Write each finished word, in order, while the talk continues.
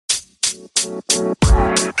What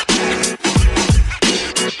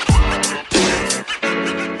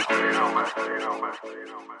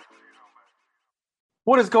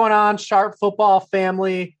is going on, Sharp Football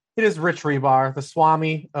family? It is Rich Rebar, the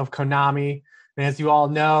Swami of Konami. And as you all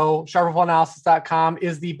know, sharpfootballanalysis.com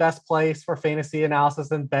is the best place for fantasy analysis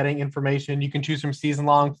and betting information. You can choose from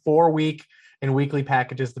season-long, 4-week, and weekly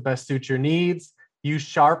packages to best suit your needs. Use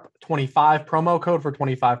Sharp25 promo code for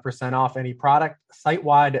 25% off any product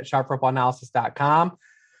site-wide at sharpfootballanalysis.com.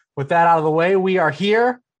 With that out of the way, we are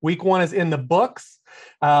here. Week 1 is in the books.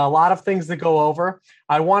 A lot of things to go over.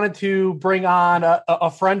 I wanted to bring on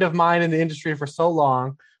a friend of mine in the industry for so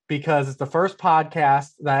long because it's the first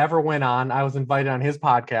podcast that I ever went on. I was invited on his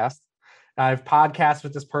podcast. I've podcasted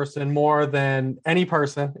with this person more than any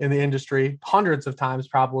person in the industry, hundreds of times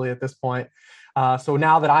probably at this point. So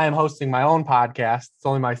now that I am hosting my own podcast, it's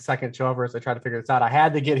only my second show ever as I try to figure this out. I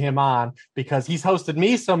had to get him on because he's hosted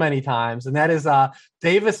me so many times, and that is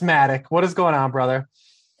Davis Maddock. What is going on, brother?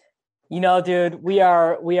 You know, dude, we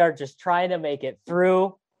are just trying to make it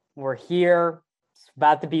through. We're here. It's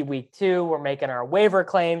about to be week 2. We're making our waiver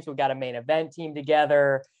claims. We got a main event team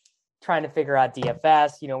together, trying to figure out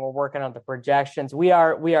DFS. You know, we're working on the projections. We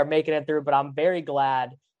are making it through, but I'm very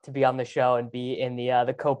glad to be on the show and be in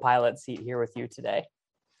the co-pilot seat here with you today.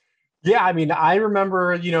 Yeah, I mean, I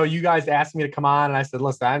remember, you guys asked me to come on, and I said,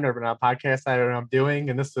 listen, I've never been on a podcast. I don't know what I'm doing.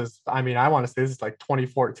 And this is, I want to say this is like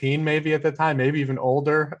 2014, maybe at the time, maybe even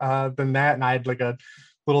older than that. And I had like a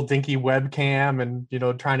little dinky webcam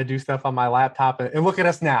and, trying to do stuff on my laptop. And look at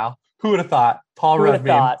us now. Who would have thought? Paul Rudd.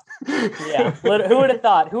 Yeah. Who would have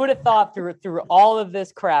thought? Who would have thought through all of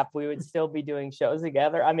this crap we would still be doing shows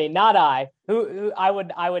together? I mean, not I. Who I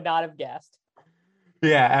would not have guessed.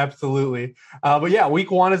 Yeah, absolutely. But yeah, week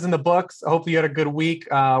 1 is in the books. Hopefully you had a good week.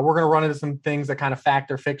 We're going to run into some things that kind of fact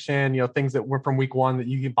or fiction, things that were from week 1 that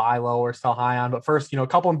you can buy low or sell high on. But first, a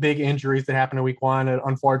couple of big injuries that happened in week 1. And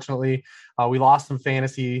unfortunately, we lost some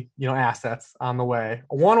fantasy, assets on the way.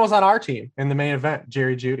 One was on our team in the main event,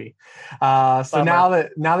 Jerry Jeudy. So now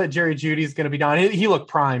that Jerry Jeudy is going to be done, he looked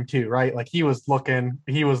prime too, right? Like he was looking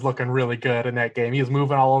really good in that game. He was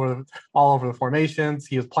moving all over the formations.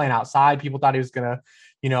 He was playing outside. People thought he was going to,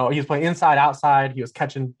 he was playing inside, outside. He was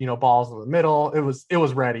catching, balls in the middle. It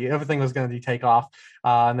was ready. Everything was going to take off.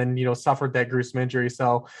 And then, suffered that gruesome injury.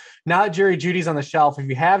 So now that Jerry Jeudy's on the shelf, if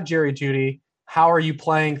you have Jerry Jeudy, how are you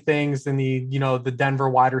playing things in the, the Denver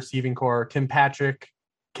wide receiving core? Tim Patrick,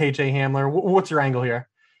 KJ Hamler. What's your angle here?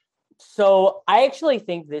 So I actually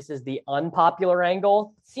think this is the unpopular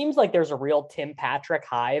angle. Seems like there's a real Tim Patrick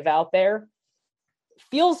hive out there.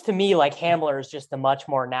 Feels to me like Hamler is just a much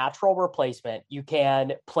more natural replacement. You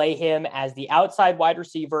can play him as the outside wide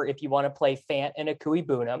receiver if you want to play Fant and Akui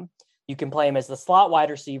Boonham. You can play him as the slot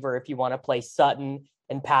wide receiver if you want to play Sutton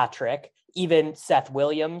and Patrick. Even Seth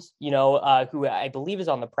Williams, who I believe is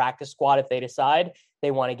on the practice squad if they decide they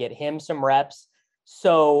want to get him some reps.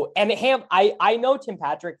 So, and I know Tim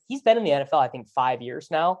Patrick, he's been in the NFL, I think 5 years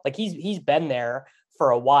now. Like he's been there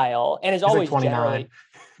for a while and is always like generally,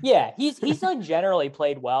 he's generally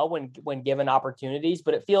played well when given opportunities,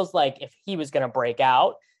 but it feels like if he was going to break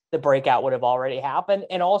out, the breakout would have already happened.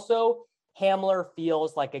 And also Hamler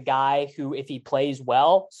feels like a guy who, if he plays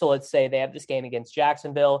well, so let's say they have this game against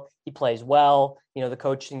Jacksonville, he plays well, the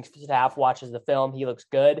coaching staff watches the film, he looks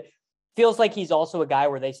good. Feels like he's also a guy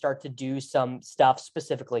where they start to do some stuff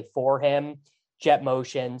specifically for him, jet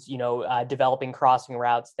motions, developing crossing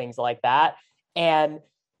routes, things like that. And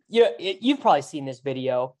you've probably seen this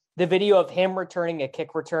video, the video of him returning a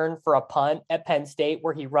kick return for a punt at Penn State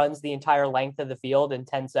where he runs the entire length of the field in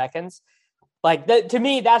 10 seconds. Like to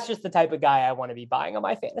me, that's just the type of guy I want to be buying on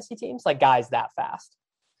my fantasy teams, like guys that fast.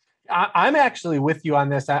 I'm actually with you on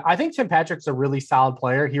this. I think Tim Patrick's a really solid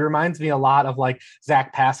player. He reminds me a lot of like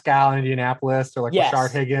Zach Pascal in Indianapolis or like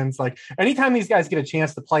Rashard Higgins. Like anytime these guys get a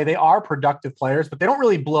chance to play, they are productive players, but they don't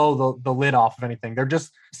really blow the lid off of anything. They're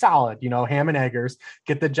just solid, ham and eggers,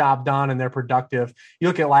 get the job done, and they're productive. You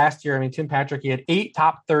look at last year, Tim Patrick, he had 8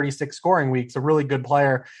 top 36 scoring weeks, a really good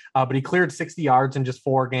player, but he cleared 60 yards in just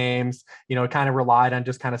 4 games. It kind of relied on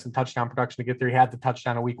just kind of some touchdown production to get there. He had the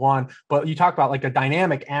touchdown in week 1, but you talk about like a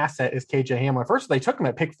dynamic asset is KJ Hamler. First, they took him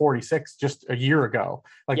at pick 46 just a year ago.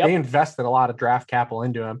 They invested a lot of draft capital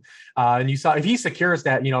into him. And you saw if he secures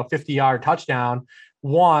that, 50-yard touchdown,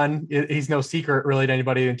 1, he's no secret really to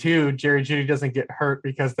anybody. And 2, Jerry Jeudy doesn't get hurt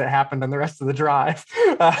because that happened on the rest of the drive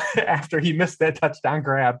after he missed that touchdown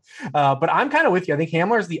grab. But I'm kind of with you. I think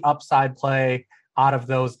Hamler is the upside play out of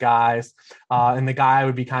those guys. And the guy I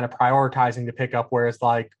would be kind of prioritizing to pick up, whereas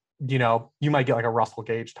like you might get like a Russell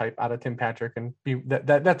Gage type out of Tim Patrick, and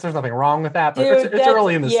that's there's nothing wrong with that, but Dude, it's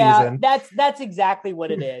early in the season. That's exactly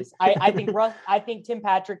what it is. I think Tim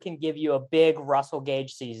Patrick can give you a big Russell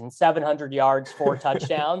Gage season, 700 yards, 4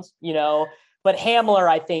 touchdowns, but Hamler,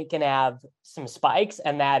 I think, can have some spikes,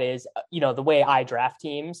 and that is, the way I draft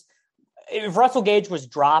teams. If Russell Gage was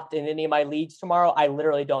dropped in any of my leagues tomorrow, I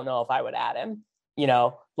literally don't know if I would add him.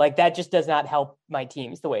 Like that just does not help my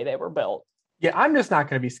teams the way they were built. Yeah, I'm just not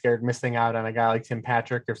going to be scared missing out on a guy like Tim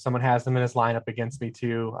Patrick. If someone has him in his lineup against me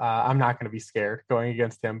too, I'm not going to be scared going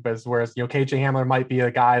against him. But whereas KJ Hamler might be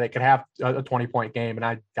a guy that could have a 20-point game, and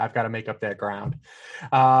I've got to make up that ground.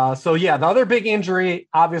 So yeah, the other big injury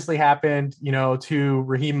obviously happened, to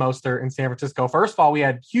Raheem Mostert in San Francisco. First of all, we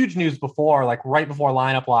had huge news right before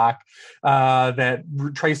lineup lock, that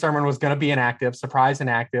Trey Sermon was going to be inactive, surprise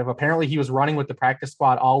inactive. Apparently, he was running with the practice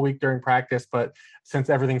squad all week during practice, but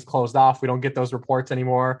since everything's closed off, we don't get those reports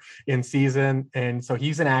anymore in season. And so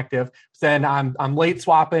he's inactive. Then I'm late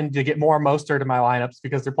swapping to get more Mostert in my lineups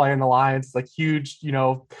because they're playing the Lions, like huge,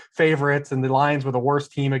 favorites. And the Lions were the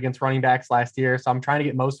worst team against running backs last year. So I'm trying to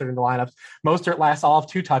get Mostert in the lineups. Mostert lasts all of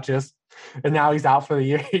 2 touches. And now he's out for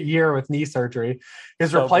the year with knee surgery.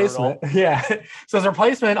 His replacement, So his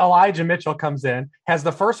replacement, Elijah Mitchell, comes in, has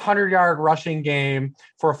the first 100-yard rushing game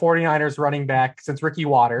for a 49ers running back since Ricky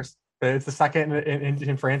Waters. It's the second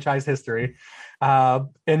in franchise history. And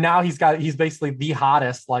now he's basically the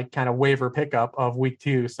hottest, kind of waiver pickup of week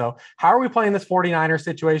 2. So how are we playing this 49er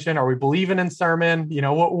situation? Are we believing in Sermon?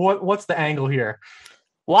 What's the angle here?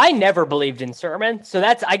 Well, I never believed in Sermon. So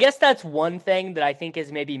I guess that's one thing that I think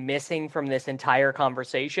is maybe missing from this entire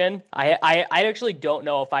conversation. I actually don't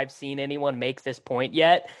know if I've seen anyone make this point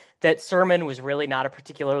yet, that Sermon was really not a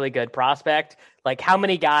particularly good prospect. Like, how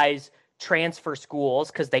many guys transfer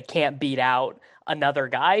schools because they can't beat out another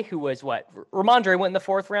guy who was Ramondre went in the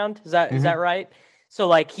 4th round. Is that right?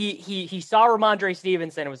 So he saw Ramondre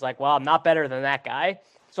Stevenson and was like, well, I'm not better than that guy.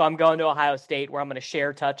 So I'm going to Ohio State where I'm going to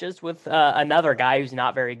share touches with another guy who's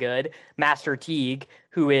not very good, Master Teague,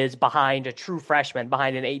 who is behind a true freshman,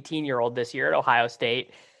 behind an 18-year-old this year at Ohio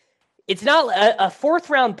State. It's not a 4th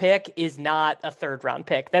round pick is not a 3rd round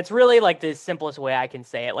pick. That's really the simplest way I can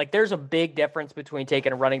say it. There's a big difference between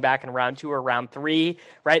taking a running back in round 2 or round 3,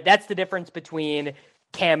 right? That's the difference between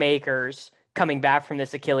Cam Akers coming back from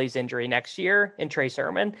this Achilles injury next year and Trey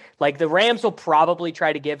Sermon. The Rams will probably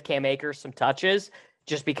try to give Cam Akers some touches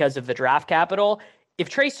just because of the draft capital. If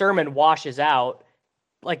Trey Sermon washes out,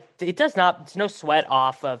 it's no sweat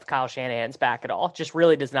off of Kyle Shanahan's back at all. It just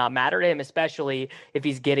really does not matter to him, especially if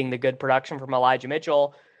he's getting the good production from Elijah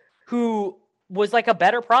Mitchell, who was a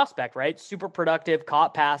better prospect, right? Super productive,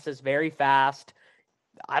 caught passes, very fast.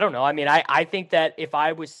 I don't know. I mean, I think that if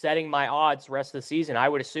I was setting my odds the rest of the season, I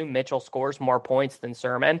would assume Mitchell scores more points than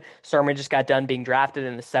Sermon. Sermon just got done being drafted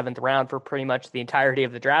in the 7th round for pretty much the entirety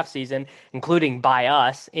of the draft season, including by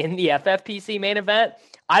us in the FFPC main event.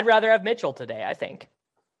 I'd rather have Mitchell today, I think.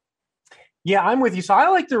 Yeah, I'm with you. So I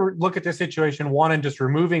like to look at this situation, one, and just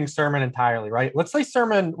removing Sermon entirely, right? Let's say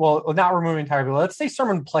Sermon, not removing entirely, but let's say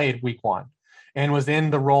Sermon played week 1 and was in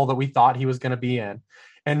the role that we thought he was going to be in,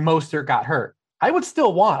 and Mostert got hurt. I would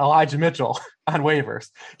still want Elijah Mitchell on waivers.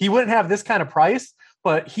 He wouldn't have this kind of price,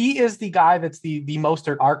 but he is the guy that's the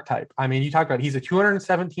Mostert archetype. I mean, you talk about he's a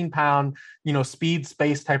 217-pound, speed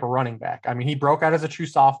space type of running back. I mean, he broke out as a true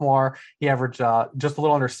sophomore. He averaged just a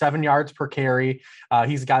little under 7 yards per carry.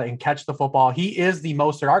 He's got and catch the football. He is the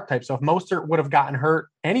Mostert archetype. So if Mostert would have gotten hurt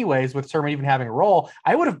anyways, with Sermon even having a role,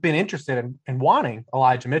 I would have been interested in wanting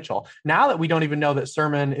Elijah Mitchell. Now that we don't even know that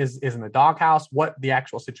Sermon is in the doghouse, what the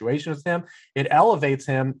actual situation is with him, it elevates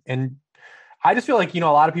him. And I just feel like, a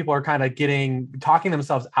lot of people are kind of talking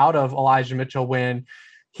themselves out of Elijah Mitchell when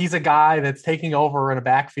he's a guy that's taking over in a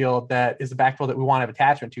backfield that is a backfield that we want to have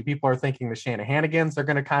attachment to. People are thinking the Shanahanigans are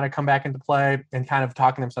going to kind of come back into play and kind of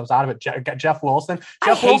talking themselves out of it. Jeff Wilson.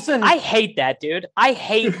 I hate that, dude. I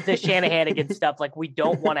hate the Shanahan stuff. We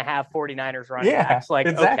don't want to have 49ers running backs.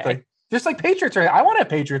 Exactly. Okay. Just like Patriots. I want to have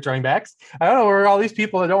Patriots running backs. I don't know where all these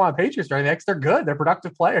people that don't want Patriots running backs. They're good. They're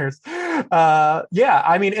productive players.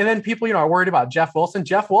 I mean, and then people, are worried about Jeff Wilson.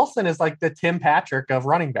 Jeff Wilson is like the Tim Patrick of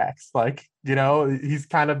running backs. He's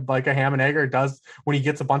kind of like a ham and egger. Does when he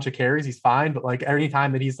gets a bunch of carries, he's fine. But every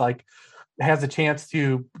time that he's has a chance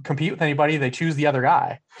to compete with anybody, they choose the other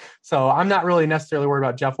guy. So I'm not really necessarily worried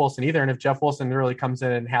about Jeff Wilson either. And if Jeff Wilson really comes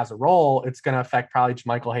in and has a role, it's going to affect probably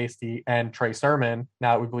Michael Hasty and Trey Sermon.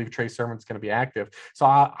 Now that we believe Trey Sermon's going to be active. So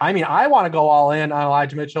I want to go all in on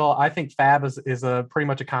Elijah Mitchell. I think Fab is a pretty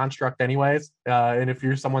much a construct anyways. And if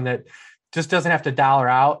you're someone that just doesn't have to dollar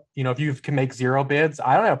out. If you can make zero bids,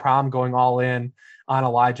 I don't have a problem going all in on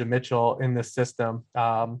Elijah Mitchell in this system.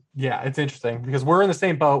 It's interesting because we're in the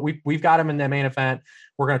same boat. We've got him in the main event.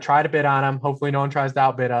 We're going to try to bid on him. Hopefully no one tries to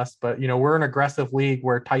outbid us, but we're an aggressive league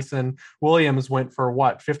where Tyson Williams went for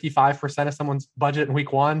 55% of someone's budget in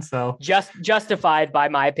week 1. So just justified by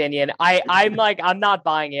my opinion. I'm not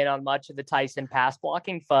buying in on much of the Tyson pass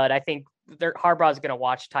blocking FUD. I think Harbaugh's going to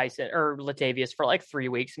watch Tyson or Latavius for like 3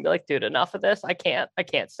 weeks and be like, dude, enough of this. I can't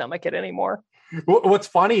stomach it anymore. What's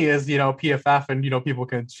funny is, PFF and, people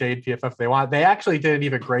can shade PFF if they want. They actually didn't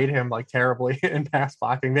even grade him like terribly in pass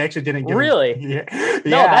blocking. They actually didn't give really. Yeah.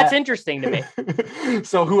 No, that's interesting to me.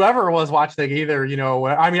 So whoever was watching either,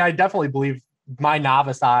 I definitely believe my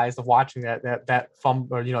novice eyes of watching that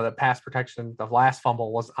fumble, or, that pass protection of last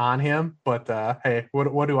fumble was on him. But hey,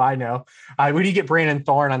 what do I know? We do get Brandon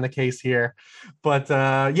Thorne on the case here. But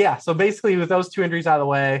so basically with those 2 injuries out of the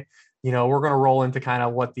way, we're going to roll into kind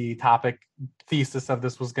of what the topic thesis of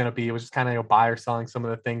this was going to be, which is kind of buy or selling some of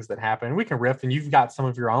the things that happen. We can riff, and you've got some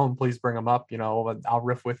of your own. Please bring them up. I'll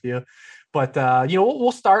riff with you. But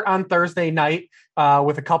we'll start on Thursday night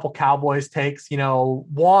with a couple Cowboys takes.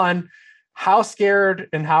 One, how scared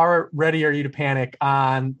and how ready are you to panic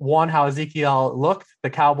on how Ezekiel looked, the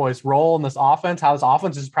Cowboys' role in this offense, how this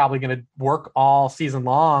offense is probably going to work all season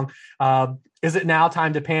long. Is it now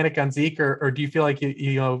time to panic on Zeke, or do you feel like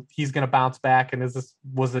he's going to bounce back? And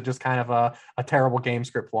was it just kind of a terrible game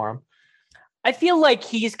script for him? I feel like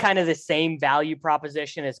he's kind of the same value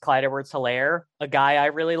proposition as Clyde Edwards-Helaire, a guy I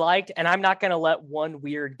really liked. And I'm not going to let one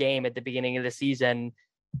weird game at the beginning of the season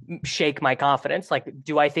shake my confidence. Like,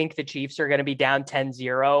 do I think the Chiefs are going to be down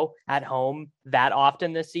 10-0 at home that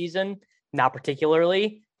often this season? Not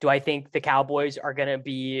particularly. Do I think the Cowboys are going to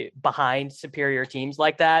be behind superior teams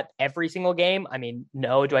like that every single game? I mean,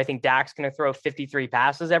 no. Do I think Dak's going to throw 53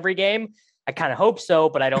 passes every game? I kind of hope so,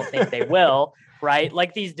 but I don't think they will, right?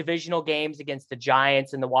 Like these divisional games against the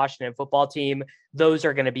Giants and the Washington football team, those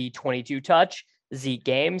are going to be 22 touch Zeke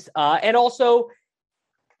games. And also,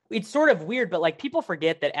 it's sort of weird, but like people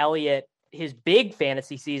forget that Elliott, his big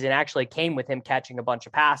fantasy season actually came with him catching a bunch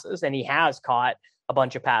of passes, and he has caught a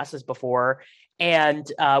bunch of passes before.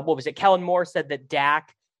 And what was it? Kellen Moore said that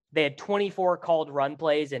Dak, they had 24 called run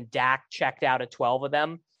plays and Dak checked out of 12 of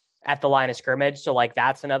them at the line of scrimmage. So like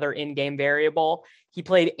that's another in-game variable. He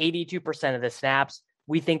played 82% of the snaps.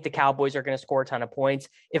 We think the Cowboys are going to score a ton of points.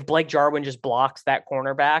 If Blake Jarwin just blocks that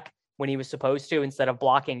cornerback when he was supposed to, instead of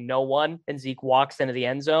blocking no one, and Zeke walks into the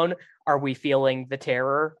end zone, are we feeling the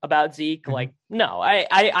terror about Zeke? Mm-hmm. Like, no,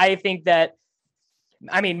 I think that,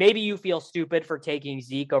 I mean, maybe you feel stupid for taking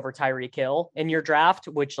Zeke over Tyreek Hill in your draft,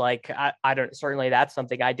 which like, I don't, certainly that's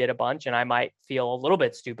something I did a bunch and I might feel a little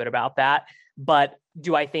bit stupid about that. But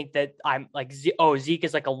do I think that I'm like, Zeke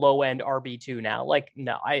is like a low end RB2 now? Like,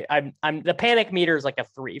 no, I'm the panic meter is like a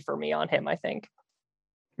 3 for me on him, I think.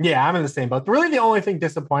 Yeah, I'm in the same boat. Really, the only thing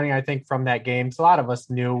disappointing, I think, from that game, so a lot of us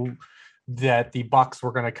knew that the Bucs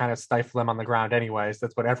were going to kind of stifle them on the ground anyways.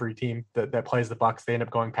 That's what every team that plays the Bucs, they end up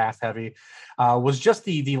going pass heavy, was just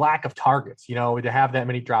the lack of targets, to have that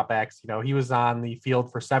many dropbacks. He was on the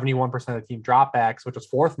field for 71% of the team dropbacks, which was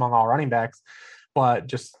 4th among all running backs, but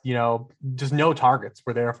just no targets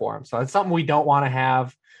were there for him. So it's something we don't want to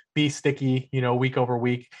have be sticky, week over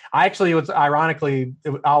week. I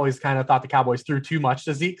always kind of thought the Cowboys threw too much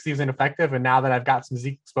to Zeke because he was ineffective. And now that I've got some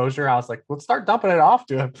Zeke exposure, I was like, let's start dumping it off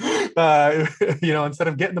to him. Instead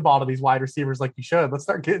of getting the ball to these wide receivers like you should, let's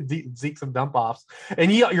start getting Zeke some dump offs.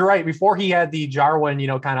 And you're right. Before he had the Jarwin,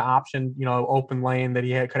 kind of option, open lane that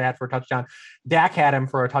he could have had for a touchdown. Dak had him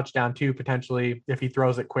for a touchdown too, potentially, if he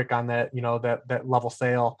throws it quick on that, that level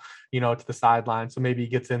sail, to the sideline. So maybe he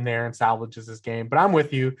gets in there and salvages his game. But I'm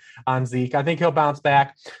with you on Zeke. I think he'll bounce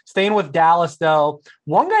back. Staying with Dallas, though,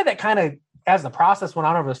 one guy that kind of, as the process went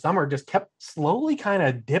on over the summer, just kept slowly kind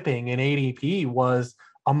of dipping in ADP was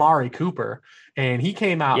Amari Cooper. And he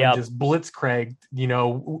came out and just blitzcragged,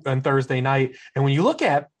 on Thursday night. And when you look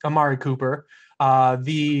at Amari Cooper,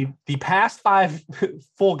 the past 5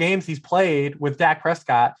 full games he's played with Dak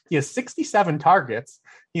Prescott, he has 67 targets.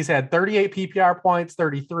 He's had 38 PPR points,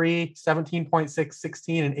 33, 17.6,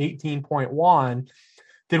 16, and 18.1.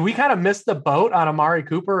 Did we kind of miss the boat on Amari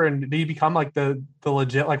Cooper, and did he become like the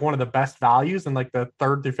legit, like one of the best values in like the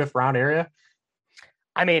 3rd through 5th round area?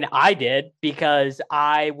 I mean, I did, because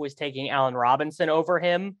I was taking Allen Robinson over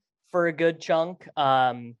him for a good chunk.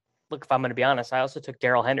 Look, if I'm going to be honest, I also took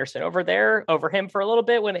Darrell Henderson over him for a little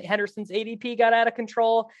bit when Henderson's ADP got out of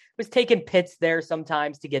control. Was taking Pitts there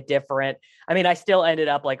sometimes to get different. I mean, I still ended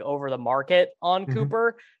up like over the market on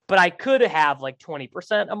Cooper, but I could have like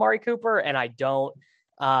 20% Amari Cooper, and I don't.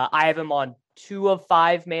 I have him on 2 of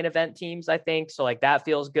 5 main event teams, I think. So like that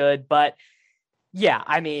feels good. But yeah,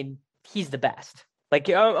 I mean, he's the best. Like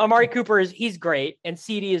Amari Cooper he's great, and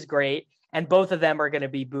CD is great. And both of them are going to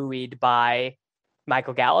be buoyed by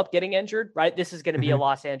Michael Gallup getting injured, right? This is going to be a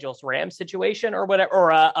Los Angeles Rams situation or whatever,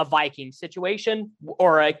 or a Viking situation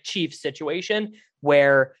or a Chiefs situation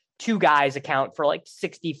where two guys account for like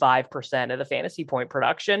 65% of the fantasy point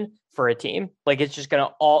production for a team. Like it's just going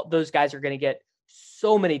to all those guys are going to get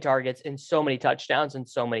so many targets and so many touchdowns and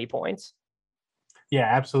so many points. Yeah,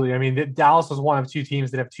 absolutely. I mean, Dallas was one of 2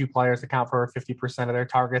 teams that have 2 players account for 50% of their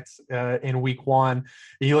targets in week 1.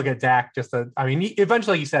 You look at Dak,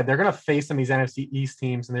 eventually, like you said, they're going to face some of these NFC East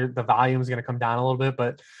teams, and the volume is going to come down a little bit.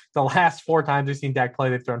 But the last 4 times we've seen Dak play,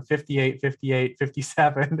 they've thrown 58, 58,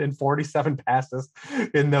 57, and 47 passes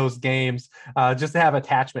in those games. Just to have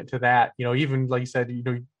attachment to that, even like you said,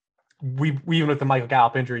 we even with the Michael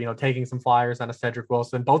Gallup injury, taking some flyers on a Cedric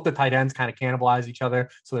Wilson, both the tight ends kind of cannibalize each other.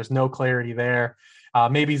 So there's no clarity there.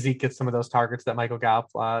 Maybe Zeke gets some of those targets that Michael Gallup,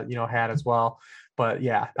 had as well. But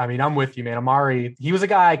yeah, I mean, I'm with you, man. Amari, he was a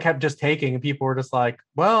guy I kept just taking, and people were just like,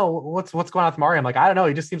 well, what's going on with Amari? I'm like, I don't know.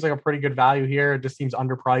 He just seems like a pretty good value here. It just seems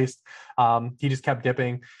underpriced. He just kept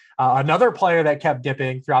dipping. Another player that kept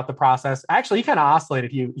dipping throughout the process, actually, he kind of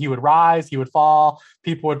oscillated. He would rise, he would fall.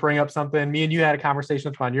 People would bring up something. Me and you had a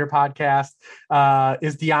conversation with him on your podcast,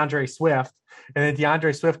 is DeAndre Swift. And then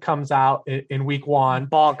DeAndre Swift comes out in week 1.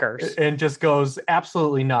 Bonkers. And just goes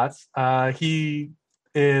absolutely nuts. He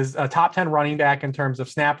is a top 10 running back in terms of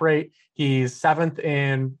snap rate. He's 7th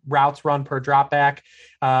in routes run per dropback.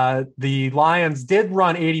 The Lions did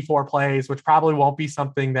run 84 plays, which probably won't be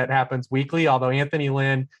something that happens weekly, although Anthony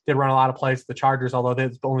Lynn did run a lot of plays to the Chargers, although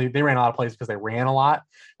they ran a lot of plays because they ran a lot,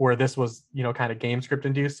 where this was, kind of game script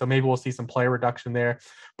induced. So maybe we'll see some play reduction there.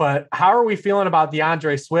 But how are we feeling about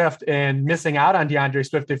DeAndre Swift and missing out on DeAndre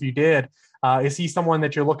Swift if you did? Is he someone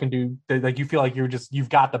that you're looking to, like, you feel like you've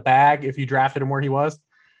got the bag if you drafted him where he was?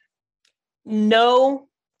 No,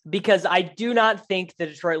 because I do not think the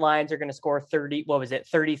Detroit Lions are going to score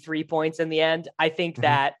 33 points in the end. I think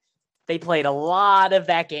that they played a lot of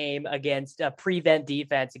that game against a prevent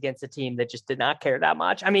defense against a team that just did not care that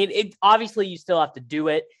much. I mean, obviously you still have to do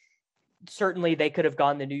it. Certainly they could have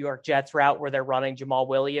gone the New York Jets route where they're running Jamal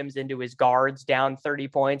Williams into his guards down 30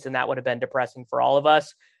 points, and that would have been depressing for all of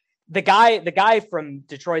us. The guy from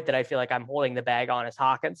Detroit that I feel like I'm holding the bag on is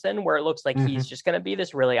Hawkinson, where it looks like he's just going to be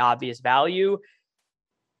this really obvious value.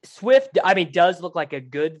 Swift, I mean, does look like a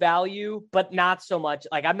good value, but not so much.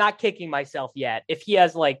 Like, I'm not kicking myself yet. If he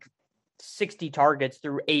has like 60 targets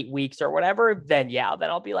through 8 weeks or whatever, then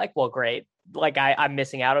I'll be like, well, great. Like I'm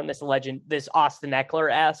missing out on this Austin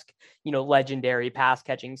Eckler-esque, legendary pass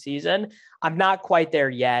catching season. I'm not quite there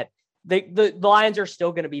yet. The Lions are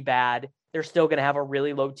still going to be bad. They're still going to have a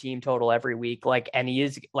really low team total every week. And he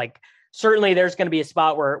is certainly there's going to be a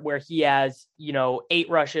spot where he has, 8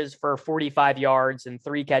 rushes for 45 yards and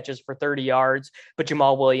 3 catches for 30 yards, but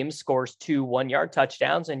Jamal Williams scores 2 1-yard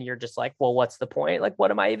touchdowns. And you're just like, well, what's the point? Like,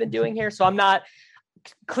 what am I even doing here? So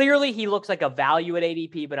clearly he looks like a value at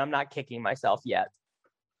ADP, but I'm not kicking myself yet.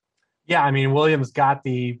 Yeah, I mean, Williams got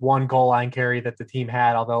the 1 goal line carry that the team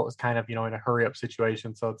had, although it was kind of, in a hurry up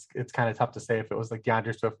situation. So it's kind of tough to say if it was like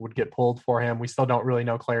DeAndre Swift would get pulled for him. We still don't really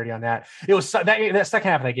know clarity on that. It was that second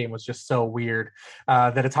half of that game was just so weird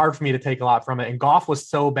that it's hard for me to take a lot from it. And Goff was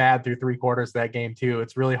so bad through 3 quarters of that game too.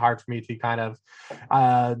 It's really hard for me to kind of,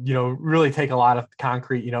 really take a lot of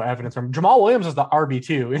concrete, evidence from Jamal Williams was the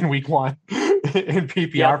RB2 in week 1. In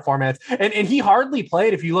PPR formats. And he hardly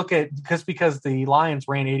played if you look at because the Lions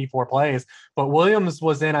ran 84 plays, but Williams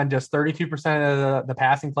was in on just 32% of the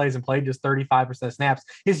passing plays and played just 35% of snaps.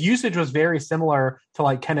 His usage was very similar to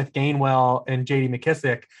like Kenneth Gainwell and JD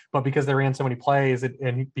McKissick, but because they ran so many plays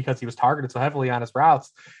and because he was targeted so heavily on his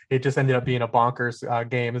routes, it just ended up being a bonkers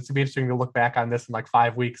game. It's going to be interesting to look back on this in like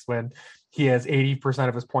 5 weeks when he has 80%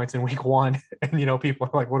 of his points in week 1. And, people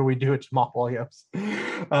are like, what do we do with Jamal Williams?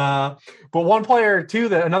 But one player too,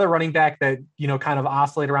 another running back that, kind of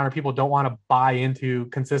oscillate around or people don't want to buy into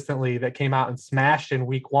consistently that came out and smashed in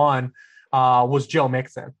week 1 was Joe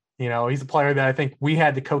Mixon. He's a player that I think we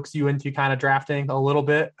had to coax you into kind of drafting a little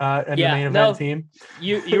bit in the main event team.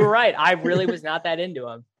 You were right. I really was not that into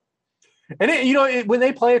him. And when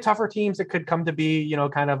they play tougher teams, it could come to be,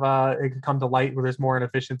 kind of it could come to light where there's more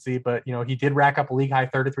inefficiency. But he did rack up a league high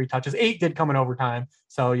 33 touches. 8 did come in overtime,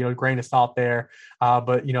 so grain of salt there.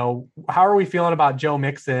 But how are we feeling about Joe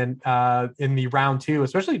Mixon in the round 2,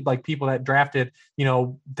 especially like people that drafted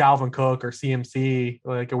Dalvin Cook or CMC,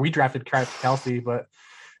 or we drafted Kelsey. But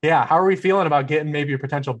yeah, how are we feeling about getting maybe a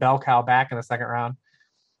potential bell cow back in the second round?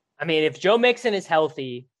 I mean, if Joe Mixon is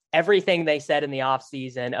healthy, everything they said in the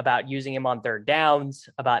offseason about using him on third downs,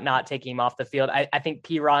 about not taking him off the field, I think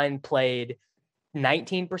P. Ryan played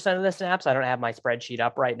 19% of the snaps. I don't have my spreadsheet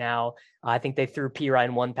up right now. I think they threw P.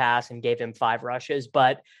 Ryan one pass and gave him 5 rushes,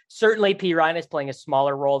 but certainly P. Ryan is playing a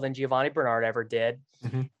smaller role than Giovanni Bernard ever did.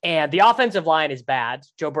 Mm-hmm. And the offensive line is bad.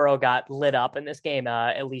 Joe Burrow got lit up in this game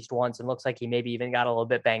at least once, and looks like he maybe even got a little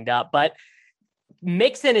bit banged up. But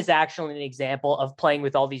Mixon is actually an example of playing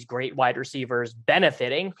with all these great wide receivers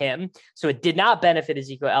benefiting him. So it did not benefit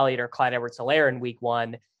Ezekiel Elliott or Clyde Edwards-Helaire in week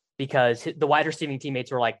 1 because the wide receiving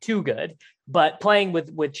teammates were like too good. But playing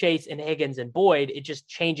with Chase and Higgins and Boyd, it just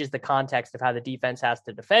changes the context of how the defense has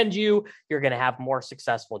to defend you. You're going to have more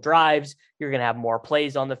successful drives. You're going to have more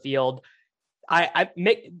plays on the field.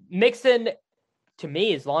 Mixon, to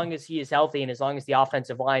me, as long as he is healthy and as long as the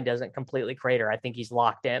offensive line doesn't completely crater, I think he's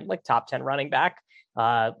locked in, like top 10 running back.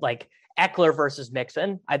 Like Eckler versus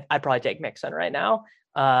Mixon, I'd probably take Mixon right now.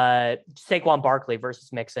 Saquon Barkley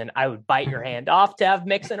versus Mixon, I would bite your hand off to have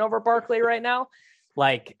Mixon over Barkley right now.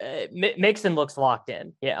 Like Mixon looks locked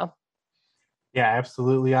in. Yeah. Yeah,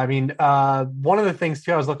 absolutely. I mean, one of the things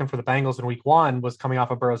too, I was looking for the Bengals in week 1 was coming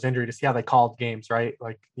off of Burrow's injury to see how they called games, right?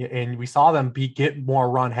 Like, and we saw them get more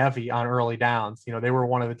run heavy on early downs. You know, they were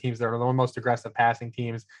one of the teams that are the most aggressive passing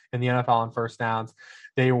teams in the NFL on first downs.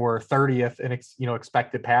 They were 30th in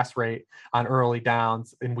expected pass rate on early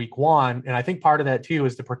downs in week 1. And I think part of that too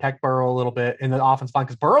is to protect Burrow a little bit in the offense line,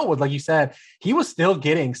 because Burrow would, like you said, he was still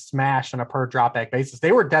getting smashed on a per dropback basis.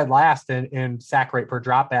 They were dead last in sack rate per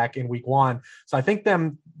dropback in week 1. So I think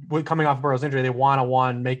them coming off Burrow's injury, they want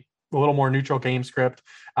to make a little more neutral game script,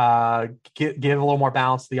 give a little more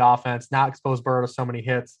balance to the offense, not expose Burrow to so many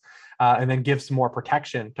hits. And then give some more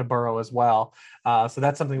protection to Burrow as well. So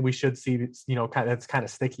that's something we should see, that's kind of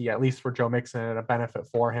sticky, at least for Joe Mixon, and a benefit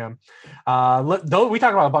for him. Though we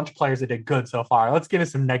talked about a bunch of players that did good so far, let's get into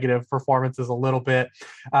some negative performances a little bit.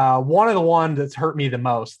 One of the ones that's hurt me the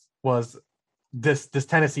most was this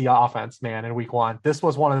Tennessee offense, man, in week 1. This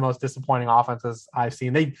was one of the most disappointing offenses I've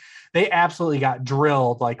seen. They absolutely got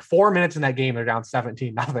drilled. Like 4 minutes in that game, they're down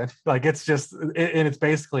 17-0. Like it's just, and it's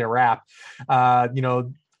basically a wrap.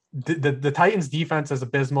 The Titans defense is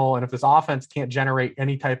abysmal. And if this offense can't generate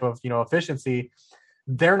any type of, efficiency,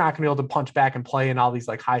 they're not going to be able to punch back and play in all these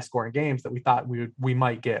like high scoring games that we thought we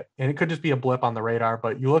might get. And it could just be a blip on the radar,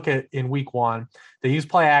 but you look at in week 1, they use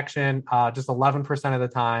play action just 11% of the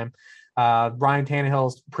time. Ryan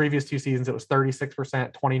Tannehill's previous 2 seasons, it was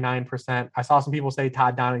 36%, 29%. I saw some people say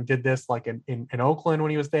Todd Downing did this like in Oakland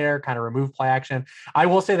when he was there, kind of removed play action. I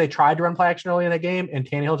will say they tried to run play action early in the game, and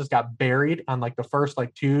Tannehill just got buried on like the first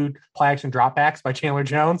like 2 play action dropbacks by Chandler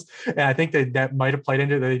Jones. And I think that might have played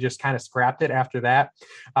into it. They just kind of scrapped it after that.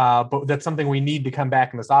 But that's something we need to come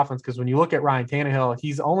back in this offense, because when you look at Ryan Tannehill,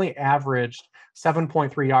 he's only averaged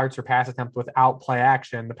 7.3 yards per pass attempt without play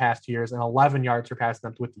action the past 2 years, and 11 yards per pass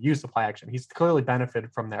attempt with the use of play action. He's clearly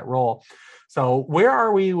benefited from that role. So where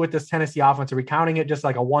are we with this Tennessee offense? Are we counting it just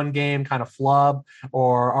like a 1 game kind of flub,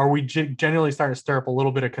 or are we genuinely starting to stir up a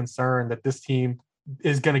little bit of concern that this team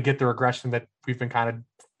is going to get the regression that we've been kind of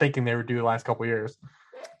thinking they would do the last couple of years?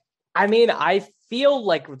 I mean, I feel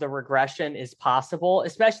like the regression is possible,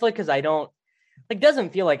 especially because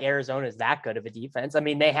doesn't feel like Arizona is that good of a defense. I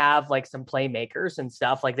mean, they have like some playmakers and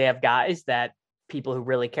stuff. Like they have guys that people who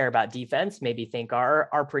really care about defense maybe think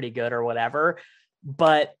are pretty good or whatever.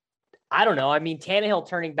 But I don't know. I mean, Tannehill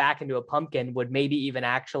turning back into a pumpkin would maybe even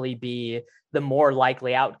actually be the more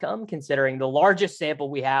likely outcome, considering the largest sample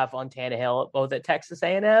we have on Tannehill, both at Texas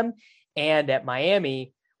A&M and at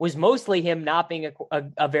Miami, was mostly him not being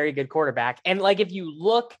a very good quarterback. And like, if you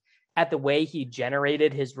look at the way he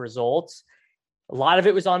generated his results, a lot of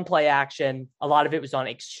it was on play action. A lot of it was on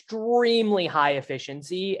extremely high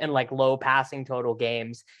efficiency and like low passing total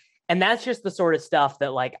games. And that's just the sort of stuff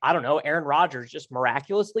that, like, I don't know, Aaron Rodgers just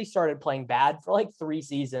miraculously started playing bad for like 3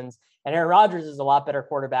 seasons. And Aaron Rodgers is a lot better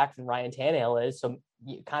quarterback than Ryan Tannehill is. So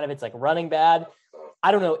kind of it's like running bad.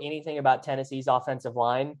 I don't know anything about Tennessee's offensive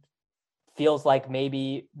line. Feels like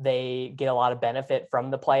maybe they get a lot of benefit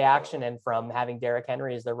from the play action and from having Derrick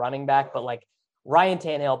Henry as their running back. But like, Ryan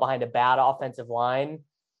Tannehill behind a bad offensive line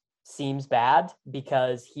seems bad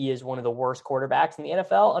because he is one of the worst quarterbacks in the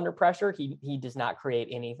NFL under pressure. He does not create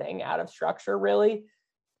anything out of structure, really.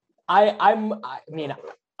 I mean,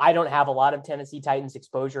 I don't have a lot of Tennessee Titans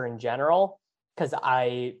exposure in general because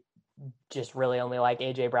I just really only like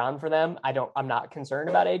AJ Brown for them. I'm not concerned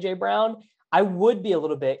about AJ Brown. I would be a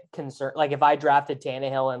little bit concerned. Like if I drafted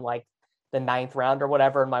Tannehill in like the 9th round or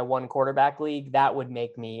whatever in my 1 quarterback league, that would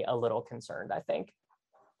make me a little concerned, I think.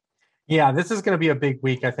 Yeah, this is going to be a big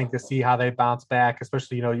week, I think, to see how they bounce back.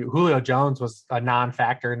 Especially, Julio Jones was a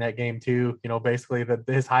non-factor in that game too. Basically,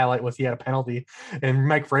 his highlight was he had a penalty, and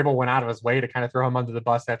Mike Vrabel went out of his way to kind of throw him under the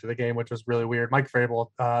bus after the game, which was really weird. Mike Vrabel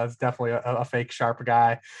is definitely a fake sharp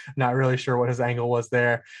guy. Not really sure what his angle was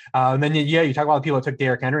there. And then you talk about the people that took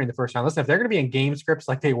Derrick Henry in the first round. Listen, if they're going to be in game scripts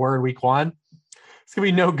like they were in Week 1, it's gonna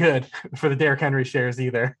be no good for the Derrick Henry shares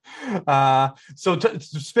either. So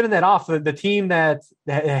spinning that off, the team that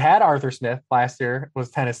had Arthur Smith last year was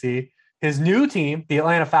Tennessee. His new team, the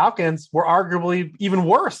Atlanta Falcons, were arguably even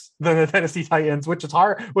worse than the Tennessee Titans, which is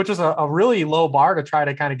hard, which is a really low bar to try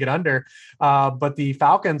to kind of get under. But the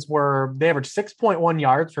Falcons they averaged 6.1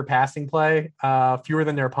 yards per passing play, fewer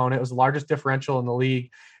than their opponent. It was the largest differential in the league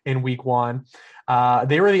in Week 1.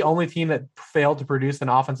 They were the only team that failed to produce an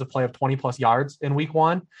offensive play of 20 plus yards in Week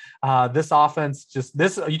 1. This offense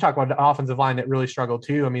you talk about the offensive line that really struggled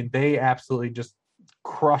too. I mean, they absolutely just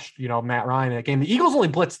crushed, Matt Ryan in that game. The Eagles only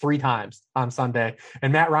blitzed 3 times on Sunday,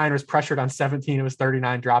 and Matt Ryan was pressured on 17 of his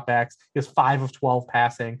 39 dropbacks. He was 5 of 12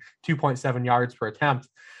 passing, 2.7 yards per attempt.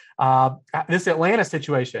 This Atlanta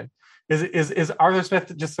situation, is Arthur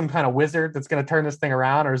Smith just some kind of wizard that's going to turn this thing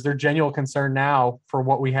around, or is there genuine concern now for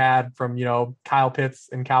what we had from, Kyle Pitts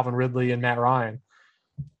and Calvin Ridley and Matt Ryan?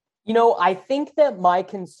 I think that my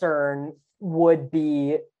concern would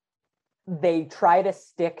be they try to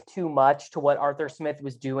stick too much to what Arthur Smith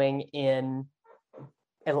was doing in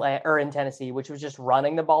Atlanta or in Tennessee, which was just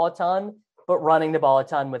running the ball a ton, but running the ball a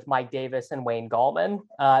ton with Mike Davis and Wayne Gallman.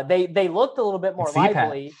 They looked a little bit more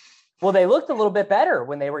lively. Well, they looked a little bit better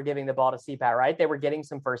when they were giving the ball to CPAT, right? They were getting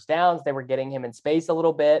some first downs. They were getting him in space a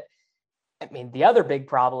little bit. I mean, the other big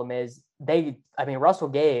problem is Russell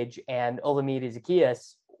Gage and Olamide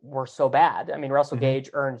Zaccheaus were so bad. I mean, Russell Gage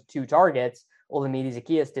earned 2 targets. Olamide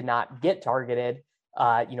Zaccheaus did not get targeted.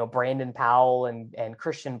 Brandon Powell and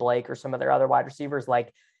Christian Blake or some of their other wide receivers.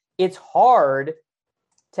 Like, it's hard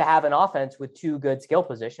to have an offense with 2 good skill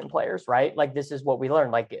position players, right? Like, this is what we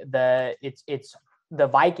learned. Like, the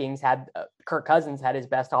Vikings had Kirk Cousins had his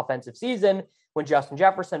best offensive season when Justin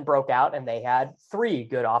Jefferson broke out, and they had 3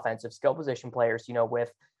 good offensive skill position players, with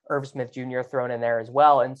Irv Smith Jr. thrown in there as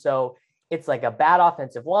well. And so it's like a bad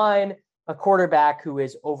offensive line, a quarterback who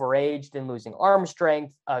is overaged and losing arm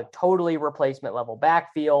strength, a totally replacement level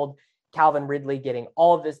backfield, Calvin Ridley getting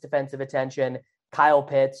all of this defensive attention, Kyle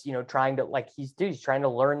Pitts, trying to he's trying to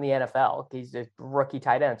learn the NFL. He's a rookie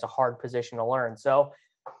tight end. It's a hard position to learn. So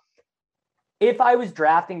if I was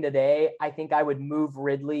drafting today, I think I would move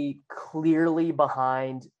Ridley clearly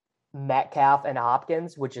behind Metcalf and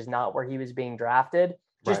Hopkins, which is not where he was being drafted,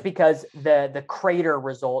 just because the crater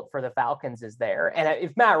result for the Falcons is there. And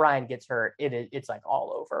if Matt Ryan gets hurt, it's like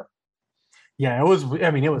all over. Yeah, it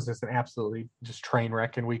was just an absolutely just train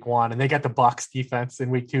wreck in Week 1, and they got the Bucs defense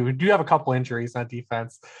in Week 2. We do have a couple injuries on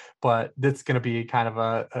defense, but it's going to be kind of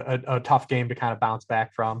a tough game to kind of bounce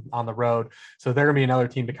back from on the road. So they're going to be another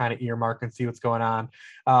team to kind of earmark and see what's going on.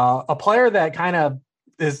 A player that kind of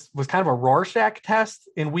was kind of a Rorschach test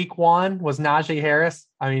in Week 1 was Najee Harris.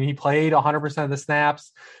 I mean, he played 100% of the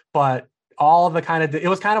snaps, but all of the it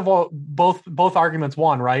was kind of both arguments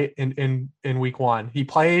won, right? In Week 1, he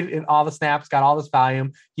played in all the snaps, got all this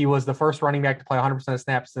volume. He was the first running back to play 100% of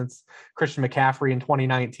snaps since Christian McCaffrey in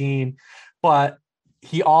 2019, but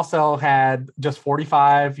he also had just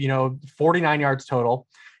 49 yards total.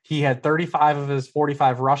 He had 35 of his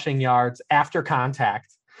 45 rushing yards after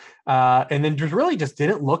contact. And then just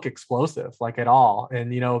didn't look explosive at all.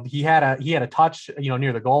 And, he had a touch,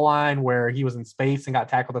 near the goal line where he was in space and got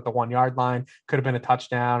tackled at the 1 yard line. Could have been a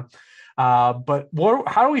touchdown. But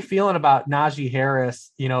how are we feeling about Najee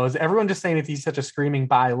Harris? Is everyone just saying that he's such a screaming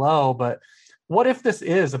buy low, but what if this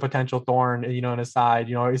is a potential thorn, in his side?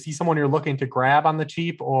 Is he someone you're looking to grab on the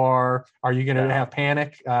cheap, or are you going to have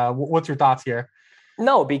panic? What's your thoughts here?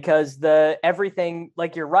 No, because everything,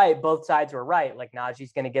 like, you're right. Both sides were right. Like,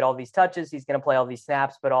 Najee's going to get all these touches. He's going to play all these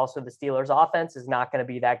snaps, but also the Steelers offense is not going to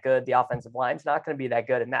be that good. The offensive line's not going to be that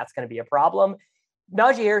good. And that's going to be a problem.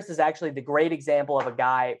 Najee Harris is actually the great example of a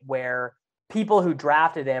guy where people who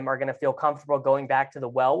drafted him are going to feel comfortable going back to the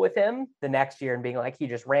well with him the next year and being like, he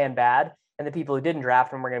just ran bad. And the people who didn't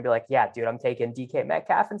draft him are going to be like, yeah, dude, I'm taking DK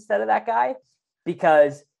Metcalf instead of that guy,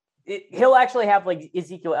 because he'll actually have like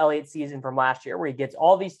Ezekiel Elliott's season from last year where he gets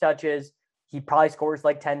all these touches. He probably scores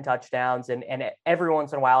like 10 touchdowns. And every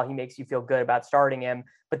once in a while, he makes you feel good about starting him.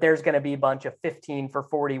 But there's going to be a bunch of 15 for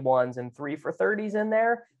 41s and 3 for 30s in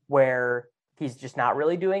there where he's just not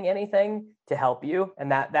really doing anything to help you.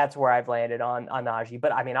 And that's where I've landed on Najee.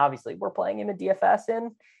 But I mean, obviously, we're playing him in DFS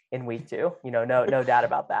in week 2. No doubt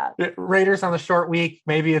about that. Raiders on the short week.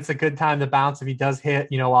 Maybe it's a good time to bounce if he does hit,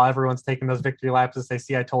 while everyone's taking those victory laps as they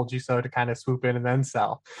see I told you so, to kind of swoop in and then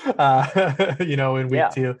sell, in week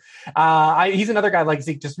 2. He's another guy like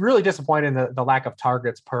Zeke, just really disappointed in the lack of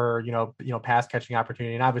targets per, pass catching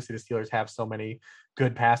opportunity. And obviously the Steelers have so many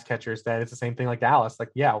good pass catchers that it's the same thing like Dallas. Like,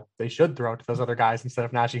 yeah, they should throw it to those other guys instead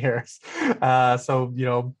of Najee Harris. So,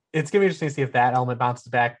 it's going to be interesting to see if that element bounces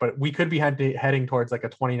back, but we could be heading towards like a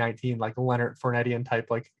 2019, like Leonard Fournette type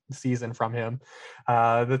like season from him.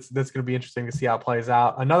 That's going to be interesting to see how it plays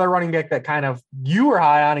out. Another running back that kind of you were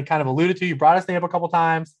high on and kind of alluded to, you brought his name up a couple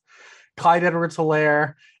times, Clyde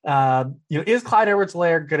Edwards-Helaire. Is Clyde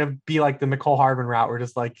Edwards-Helaire going to be like the Mecole Hardman route? We're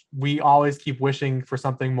just like, we always keep wishing for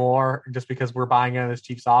something more just because we're buying into this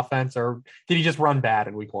Chiefs offense, or did he just run bad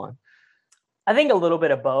in week 1? I think a little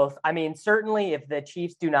bit of both. I mean, certainly if the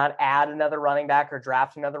Chiefs do not add another running back or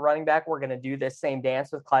draft another running back, we're going to do this same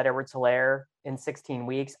dance with Clyde Edwards-Helaire in 16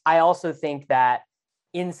 weeks. I also think that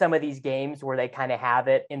in some of these games where they kind of have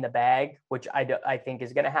it in the bag, which I think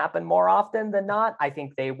is going to happen more often than not, I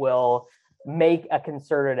think they will make a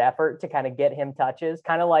concerted effort to kind of get him touches,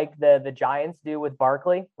 kind of like the Giants do with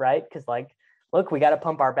Barkley, right? Because look, we got to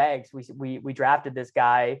pump our bags. We drafted this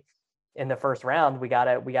guy in the first round. We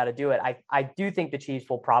gotta do it. I do think the Chiefs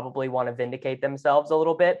will probably want to vindicate themselves a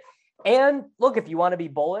little bit. And look, if you want to be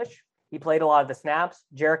bullish, he played a lot of the snaps.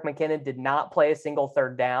 Jerick McKinnon did not play a single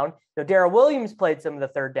third down. Darrell Williams played some of the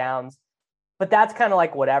third downs, but that's kind of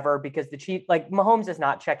like whatever, because the Chiefs, like Mahomes is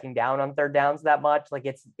not checking down on third downs that much. Like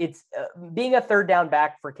it's being a third down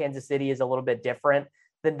back for Kansas City is a little bit different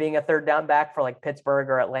than being a third down back for like Pittsburgh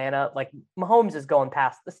or Atlanta. Like Mahomes is going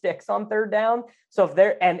past the sticks on third down. So if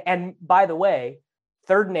they're, and by the way,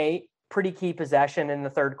 3rd and 8, pretty key possession in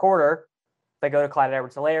the third quarter. They go to Clyde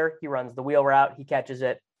Edwards-Helaire. He runs the wheel route. He catches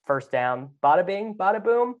it, first down, bada bing, bada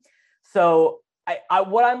boom. So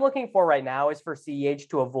what I'm looking for right now is for CEH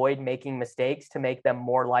to avoid making mistakes to make them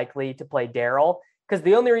more likely to play Darrell. Because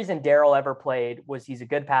the only reason Darrell ever played was he's a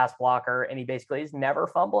good pass blocker and he basically is never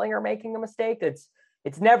fumbling or making a mistake.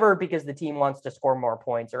 It's never because the team wants to score more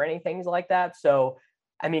points or anything like that. So,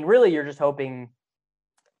 I mean, really, you're just hoping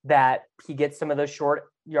that he gets some of those short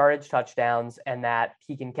yardage touchdowns and that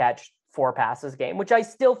he can catch 4 passes a game, which I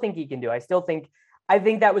still think he can do. I think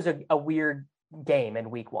that was a weird game in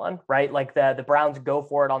week 1, right? Like the Browns go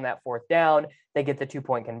for it on that 4th down. They get the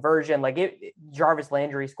 2-point conversion. Like Jarvis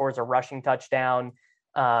Landry scores a rushing touchdown.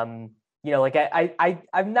 I'm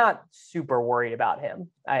not super worried about him,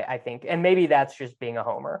 I think. And maybe that's just being a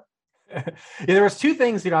homer. There was 2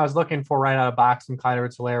 things, I was looking for right out of box from Clyde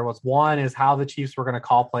Edwards-Helaire. Was one is how the Chiefs were going to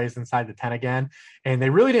call plays inside the 10 again. And they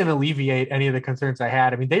really didn't alleviate any of the concerns I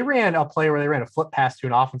had. I mean, they ran a play where they ran a flip pass to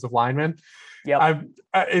an offensive lineman. Yep.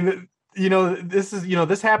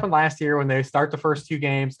 This happened last year when they start the first 2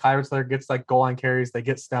 games. Clyde Edwards-Helaire gets like goal line carries. They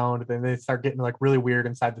get stoned. Then they start getting like really weird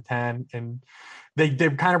inside the 10. And they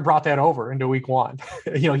kind of brought that over into week 1.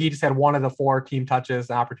 He just had one of the 4 team touches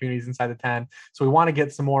and opportunities inside the 10. So we want to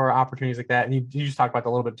get some more opportunities like that. And you just talked about a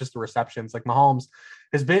little bit, just the receptions. Like Mahomes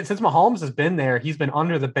has been there, he's been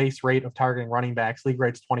under the base rate of targeting running backs. League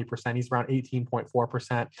rate's 20%. He's around 18.4%.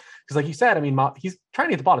 Because like you said, I mean, he's trying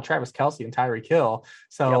to get the ball to Travis Kelce and Tyreek Hill.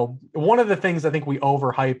 So One of the things I think we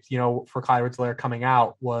overhyped, for Clyde Edwards-Helaire coming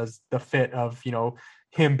out was the fit of,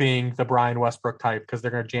 him being the Brian Westbrook type, because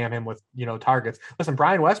they're going to jam him with, targets. Listen,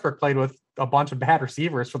 Brian Westbrook played with a bunch of bad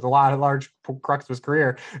receivers for the large crux of his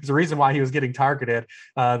career. There's a reason why he was getting targeted.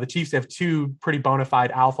 The Chiefs have 2 pretty bona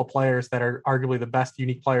fide alpha players that are arguably the best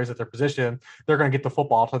unique players at their position. They're going to get the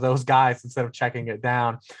football to those guys instead of checking it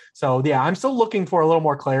down. So yeah, I'm still looking for a little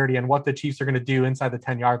more clarity on what the Chiefs are going to do inside the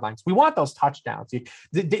 10-yard lines. We want those touchdowns.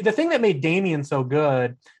 The thing that made Damian so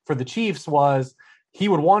good for the Chiefs was he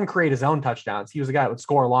would create his own touchdowns. He was a guy that would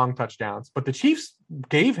score long touchdowns, but the Chiefs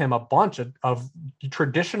gave him a bunch of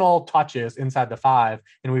traditional touches inside the 5.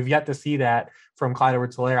 And we've yet to see that from Clyde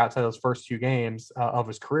Edwards-Helaire outside those first 2 games of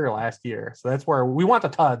his career last year. So that's where we want the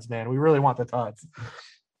tuds, man. We really want the tuds.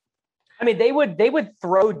 I mean, they would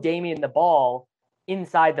throw Damian the ball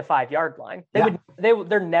inside the 5-yard line.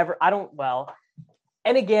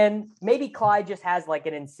 And again, maybe Clyde just has like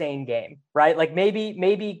an insane game, right? Like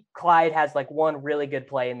maybe Clyde has like one really good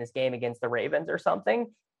play in this game against the Ravens or something,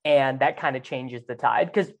 and that kind of changes the tide.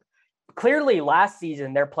 Because clearly last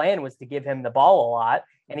season their plan was to give him the ball a lot,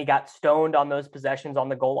 and he got stoned on those possessions on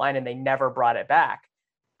the goal line, and they never brought it back.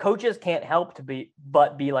 Coaches can't help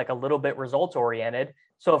but be like a little bit results oriented.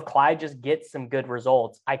 So if Clyde just gets some good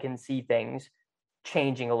results, I can see things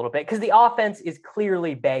changing a little bit, because the offense is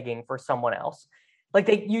clearly begging for someone else. Like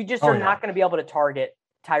you just are not going to be able to target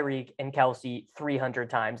Tyreek and Kelsey 300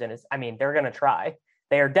 times. And they're going to try.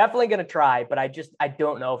 They are definitely going to try, but I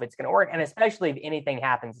don't know if it's going to work. And especially if anything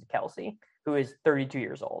happens to Kelsey, who is 32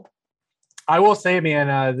 years old. I will say,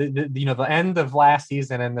 man, the end of last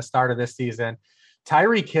season and the start of this season,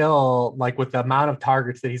 Tyreek Hill, like with the amount of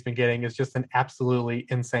targets that he's been getting, is just an absolutely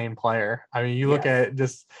insane player. I mean, you look at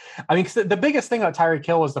just, the biggest thing about Tyreek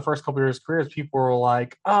Hill was the first couple of years of his career is people were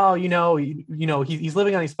like, oh, he's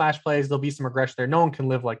living on these splash plays. There'll be some regression there. No one can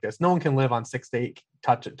live like this. No one can live on 6 to 8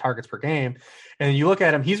 targets per game. And you look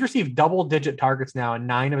at him, he's received double-digit targets now in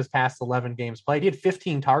 9 of his past 11 games played. He had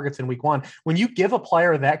 15 targets in week 1. When you give a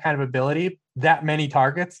player that kind of ability, that many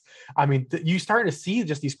targets, you start to see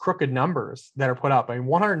just these crooked numbers that are put up.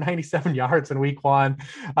 197 yards in week 1.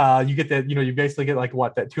 You get that, you basically get like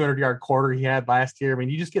that 200-yard quarter he had last year.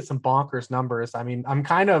 You just get some bonkers numbers. I'm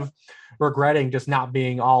kind of regretting just not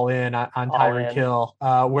being all in on Tyreek Hill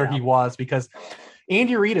where he was, because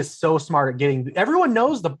Andy Reid is so smart at getting, everyone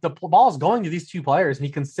knows the ball is going to these two players, and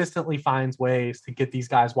he consistently finds ways to get these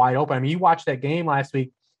guys wide open. You watched that game last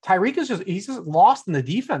week. Tyreek he's just lost in the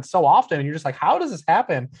defense so often. And you're just like, how does this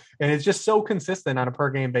happen? And it's just so consistent on a per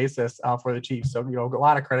game basis for the Chiefs. So, a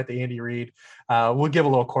lot of credit to Andy Reid. We'll give a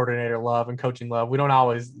little coordinator love and coaching love. We don't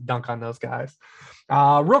always dunk on those guys.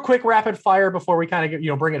 Real quick, rapid fire before we kind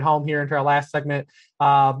of bring it home here into our last segment.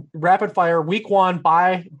 Rapid fire, week 1,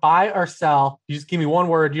 buy or sell. You just give me one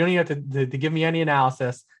word. You don't even have to give me any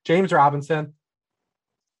analysis. James Robinson.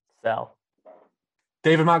 Sell.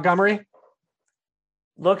 David Montgomery.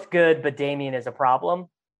 Looked good, but Damian is a problem.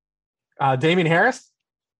 Damian Harris.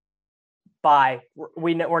 Buy.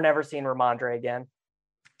 We're never seeing Ramondre again.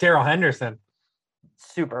 Darrell Henderson.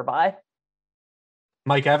 Super buy.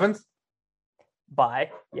 Mike Evans.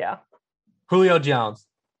 Buy. Yeah. Julio Jones.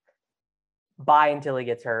 Buy until he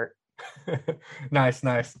gets hurt. Nice.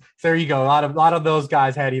 So there you go. A lot of those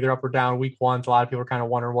guys had either up or down week 1. So a lot of people are kind of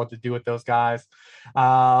wondering what to do with those guys.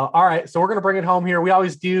 All right. So we're going to bring it home here. We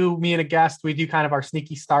always do, me and a guest, we do kind of our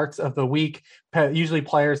sneaky starts of the week, usually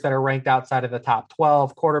players that are ranked outside of the top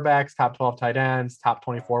 12 quarterbacks, top 12 tight ends, top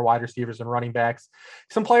 24 wide receivers and running backs.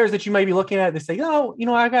 Some players that you may be looking at, they say,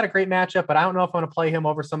 I've got a great matchup, but I don't know if I'm going to play him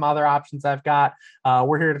over some other options I've got.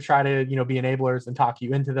 We're here to try to, be enablers and talk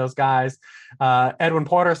you into those guys. Edwin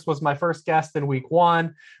Portis was my first guest in week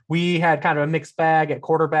 1. We had kind of a mixed bag at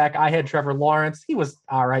quarterback. I had Trevor Lawrence. He was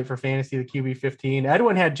all right for fantasy, the QB 15.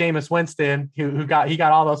 Edwin had Jameis Winston, who got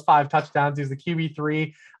all those 5 touchdowns. He was the QB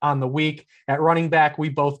 3 on the week. At running back, we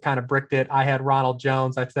both kind of bricked it. I had Ronald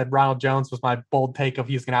Jones. I said Ronald Jones was my bold take of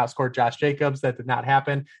he's going to outscore Josh Jacobs. That did not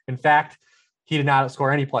happen. In fact, he did not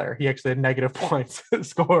outscore any player. He actually had negative points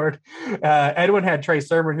scored. Edwin had Trey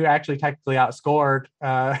Sermon, who actually technically outscored,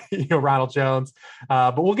 Ronald Jones.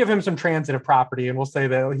 But we'll give him some transitive property, and we'll say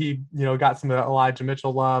that he, got some Elijah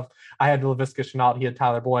Mitchell love. I had Laviska Shenault. He had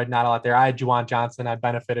Tyler Boyd. Not a lot there. I had Juwan Johnson. I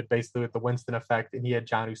benefited basically with the Winston effect, and he had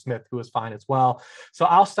Jonnu Smith, who was fine as well. So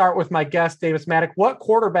I'll start with my guest, Davis Maddock. What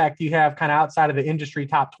quarterback do you have kind of outside of the industry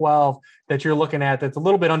top 12 that you're looking at that's a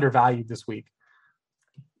little bit undervalued this week?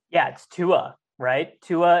 Yeah, it's Tua, right?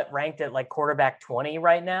 Tua ranked at like quarterback 20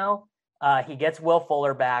 right now. He gets Will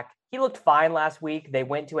Fuller back. He looked fine last week. They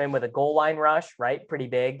went to him with a goal line rush, right? Pretty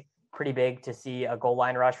big to see a goal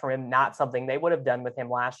line rush from him. Not something they would have done with him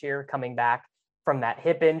last year, coming back from that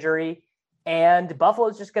hip injury. And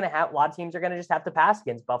Buffalo's just going to have, a lot of teams are going to just have to pass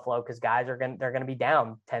against Buffalo because guys they're going to be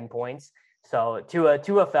down 10 points. So Tua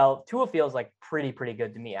feels like pretty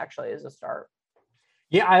good to me actually as a start.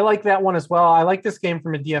 Yeah, I like that one as well. I like this game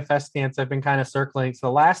from a DFS stance. I've been kind of circling. So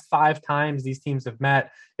the last 5 times these teams have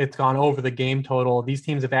met, it's gone over the game total. These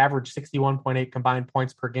teams have averaged 61.8 combined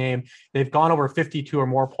points per game. They've gone over 52 or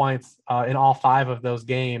more points in all 5 of those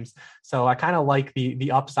games. So I kind of like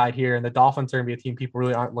the upside here. And the Dolphins are going to be a team people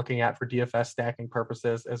really aren't looking at for DFS stacking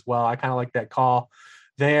purposes as well. I kind of like that call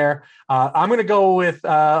there. I'm going to go with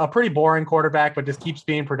a pretty boring quarterback, but just keeps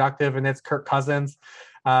being productive, and that's Kirk Cousins.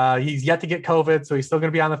 He's yet to get COVID, so he's still going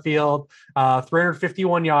to be on the field.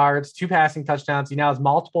 351 yards, 2 passing touchdowns. He now has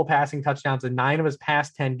multiple passing touchdowns in 9 of his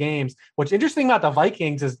past 10 games. What's interesting about the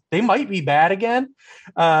Vikings is they might be bad again.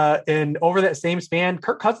 And over that same span,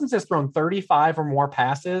 Kirk Cousins has thrown 35 or more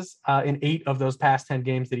passes in 8 of those past 10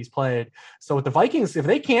 games that he's played. So with the Vikings, if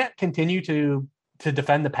they can't continue to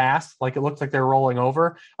defend the pass, like it looks like they're rolling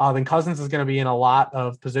over, then Cousins is going to be in a lot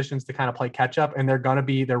of positions to kind of play catch up, and they're going to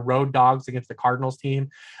be their road dogs against the Cardinals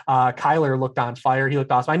team. Kyler looked on fire. He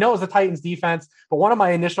looked awesome. I know it was the Titans defense, but one of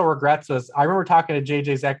my initial regrets was I remember talking to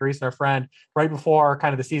JJ Zacharias, our friend, right before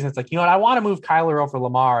kind of the season. It's like, I want to move Kyler over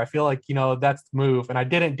Lamar. I feel like, that's the move, and I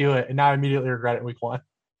didn't do it. And now I immediately regret it in week 1.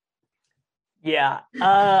 Yeah.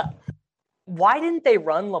 Why didn't they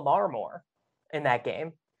run Lamar more in that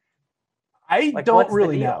game? I don't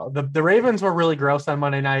really know. The Ravens were really gross on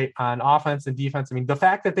Monday night on offense and defense. I mean, the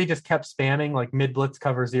fact that they just kept spamming like mid blitz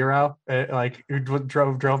cover zero, it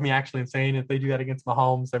drove me actually insane. If they do that against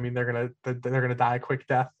Mahomes, I mean, they're gonna die a quick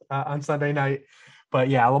death on Sunday night. But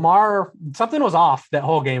yeah, Lamar, something was off that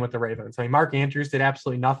whole game with the Ravens. I mean, Mark Andrews did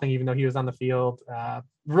absolutely nothing, even though he was on the field.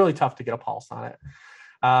 Really tough to get a pulse on it.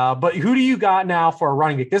 But who do you got now for a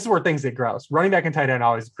running back? This is where things get gross. Running back and tight end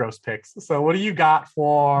always gross picks. So what do you got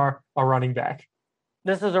for a running back?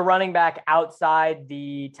 This is a running back outside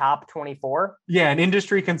the top 24. Yeah, an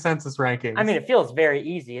industry consensus ranking. I mean, it feels very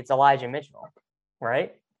easy. It's Elijah Mitchell,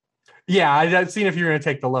 right? Yeah, I've seen if you're going to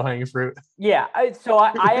take the low hanging fruit. Yeah, so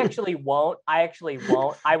I actually won't. I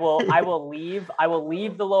will leave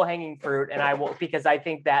the low hanging fruit, and I will, because I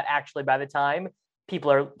think that actually by the time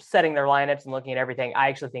people are setting their lineups and looking at everything, I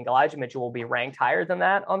actually think Elijah Mitchell will be ranked higher than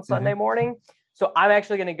that on Sunday morning. So I'm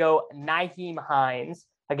actually going to go Nyheim Hines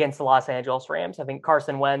against the Los Angeles Rams. I think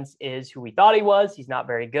Carson Wentz is who we thought he was. He's not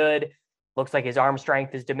very good. Looks like his arm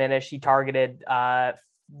strength is diminished. He targeted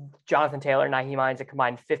Jonathan Taylor, Nyheim Hines a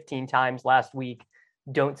combined 15 times last week.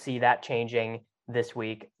 Don't see that changing this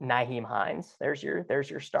week. Nyheim Hines, there's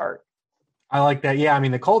your start. I like that. Yeah, I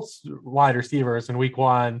mean, the Colts wide receivers in week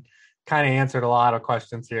one kind of answered a lot of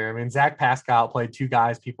questions here. I mean, Zach Pascal played two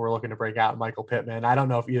guys people were looking to break out, Michael Pittman. I don't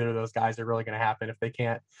know if either of those guys are really going to happen if they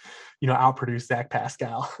can't, outproduce Zach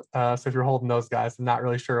Pascal. So if you're holding those guys, I'm not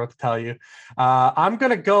really sure what to tell you. I'm going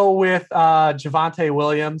to go with Javonte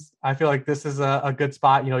Williams. I feel like this is a good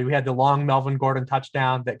spot. We had the long Melvin Gordon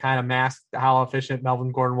touchdown that kind of masked how efficient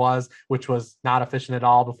Melvin Gordon was, which was not efficient at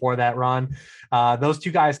all before that run. Those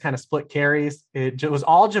two guys kind of split carries. It was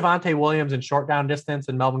all Javonte Williams in short down distance,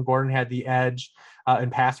 and Melvin Gordon had the edge in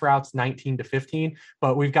pass routes 19-15.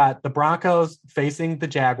 But we've got the Broncos facing the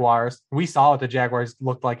Jaguars. We saw what the Jaguars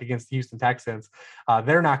looked like against the Houston Texans.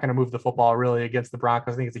 They're not going to move the football really against the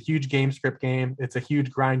Broncos. I think it's a huge game script game. It's a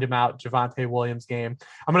huge grind him out Javonte Williams game.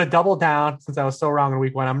 I'm going to double down since I was so wrong in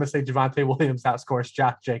week one. I'm going to say Javonte Williams outscores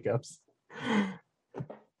Josh Jacobs.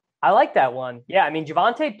 I like that one. Yeah, I mean,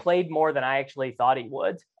 Javonte played more than I actually thought he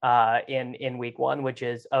would in week one, which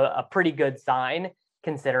is a pretty good sign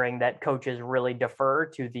considering that coaches really defer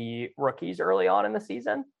to the rookies early on in the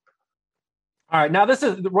season. All right, now this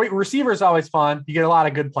is receiver is always fun. You get a lot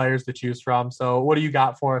of good players to choose from. So what do you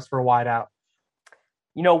got for us for wideout?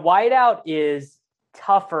 Wideout is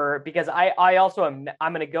tougher because I also I'm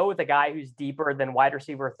going to go with a guy who's deeper than wide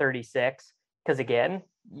receiver 36. Because again,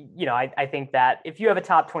 I think that if you have a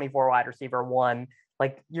top 24 wide receiver one,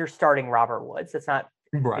 like you're starting Robert Woods. That's not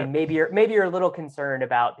right. I mean, maybe you're a little concerned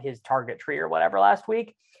about his target tree or whatever last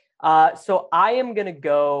week. So I am going to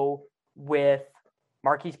go with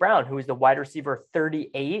Marquise Brown, who is the wide receiver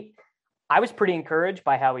 38. I was pretty encouraged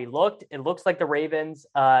by how he looked. It looks like the Ravens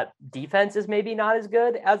defense is maybe not as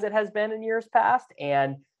good as it has been in years past.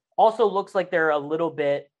 And also looks like they're a little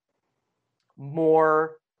bit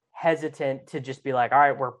more hesitant to just be like, all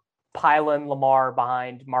right, we're piling Lamar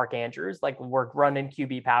behind Mark Andrews. Like we're running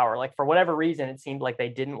QB power. Like for whatever reason, it seemed like they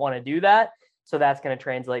didn't want to do that. So that's going to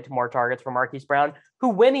translate to more targets for Marquise Brown, who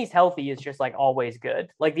when he's healthy is just like always good.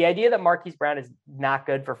 Like the idea that Marquise Brown is not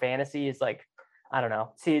good for fantasy is like, I don't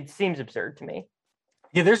know. See, it seems absurd to me.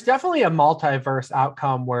 Yeah, there's definitely a multiverse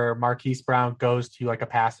outcome where Marquise Brown goes to like a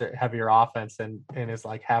passer heavier offense and is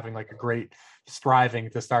like having like a great striving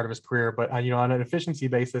at the start of his career. But, on an efficiency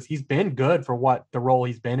basis, he's been good for what the role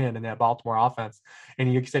he's been in that Baltimore offense.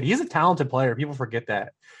 And like you said, he's a talented player. People forget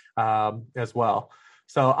that as well.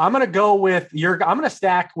 So I'm going to go with I'm going to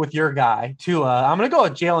stack with your guy, Tua. I'm going to go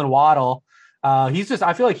with Jalen Waddle.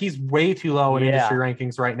 I feel like he's way too low in industry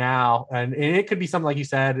rankings right now. And it could be something like you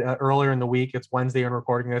said earlier in the week. It's Wednesday and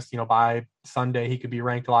recording this, by Sunday, he could be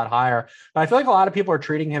ranked a lot higher. But I feel like a lot of people are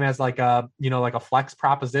treating him as like a flex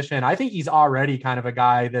proposition. I think he's already kind of a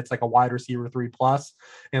guy that's like a wide receiver 3+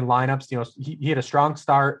 in lineups. He had a strong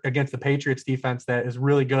start against the Patriots defense that is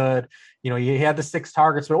really good. He had the 6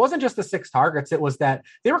 targets, but it wasn't just the 6 targets. It was that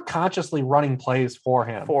they were consciously running plays for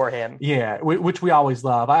him. Yeah, which we always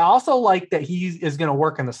love. I also like that he is going to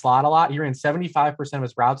work in the slot a lot. He ran 75% of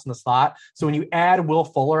his routes in the slot. So when you add Will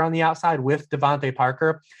Fuller on the outside with Devontae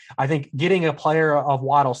Parker, I think getting a player of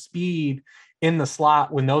Waddle's speed in the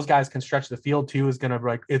slot when those guys can stretch the field too is going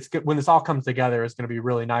to when this all comes together, it's going to be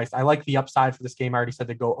really nice. I like the upside for this game. I already said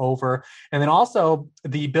to go over. And then also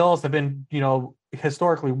the Bills have been,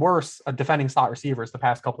 historically worse at defending slot receivers the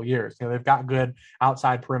past couple of years. They've got good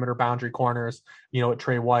outside perimeter boundary corners, at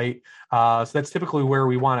Trey White. So that's typically where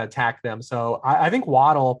we want to attack them. So I think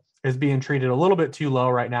Waddle is being treated a little bit too low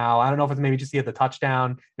right now. I don't know if it's maybe just he had the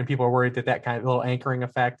touchdown and people are worried that kind of little anchoring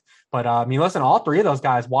effect. But I mean, listen, all three of those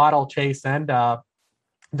guys, Waddle, Chase, and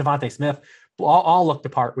Devontae Smith, all looked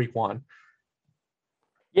apart week one.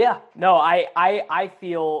 Yeah, no, I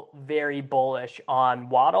feel very bullish on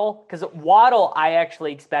Waddle, because Waddle I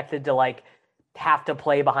actually expected to like have to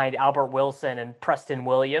play behind Albert Wilson and Preston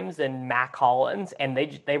Williams and Mac Hollins, and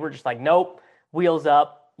they were just like, nope, wheels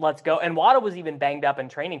up, let's go. And Waddle was even banged up in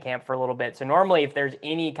training camp for a little bit. So normally if there's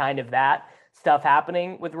any kind of that stuff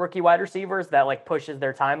happening with rookie wide receivers, that like pushes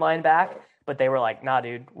their timeline back. But they were like, nah,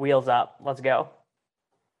 dude, wheels up, let's go.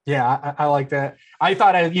 Yeah, I like that. I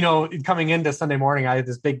thought coming into Sunday morning, I had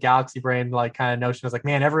this big galaxy brain like kind of notion. I was like,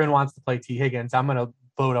 man, everyone wants to play T. Higgins. I'm going to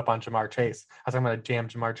load up on Jamar Chase. I was like, I'm going to jam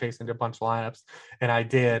Jamar Chase into a bunch of lineups. And I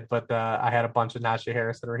did, but I had a bunch of Najee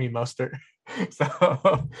Harris and Raheem Mostert.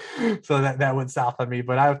 so that went south on me.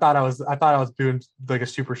 But I thought I was doing like a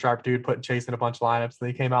super sharp dude, putting Chase in a bunch of lineups.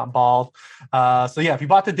 And he came out and balled. So yeah, if you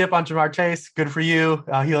bought the dip on Jamar Chase, good for you.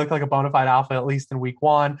 He looked like a bona fide alpha, at least in week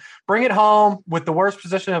one. Bring it home with the worst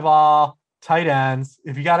position of all, tight ends.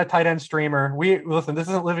 If you got a tight end streamer, listen, this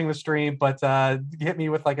isn't living the stream, but hit me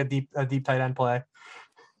with like a deep tight end play.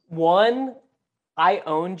 One, I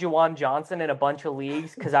own Juwan Johnson in a bunch of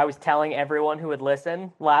leagues because I was telling everyone who would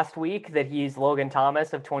listen last week that he's Logan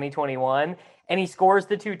Thomas of 2021, and he scores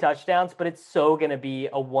the 2 touchdowns, but it's so going to be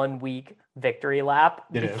a 1 week victory lap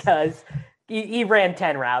because he ran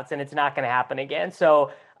 10 routes and it's not going to happen again.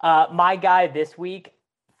 So my guy this week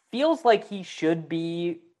feels like he should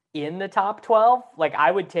be in the top 12. Like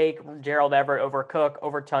I would take Gerald Everett over Cook,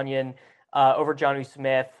 over Tunyon, over Jonnu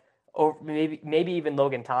Smith, or maybe even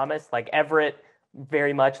Logan Thomas. Like Everett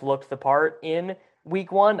very much looked the part in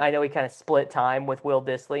week one. I know he kind of split time with Will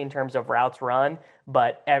Dissly in terms of routes run,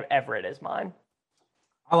 but Everett is mine.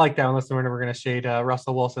 I like that. Unless we're never going to shade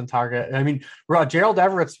Russell Wilson target. I mean, Gerald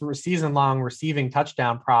Everett's season-long receiving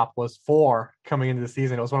touchdown prop was 4 coming into the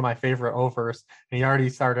season. It was one of my favorite overs, and he already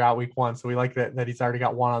started out week one, so we like that he's already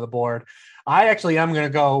got 1 on the board. I actually am going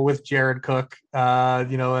to go with Jared Cook. I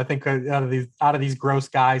think out of these gross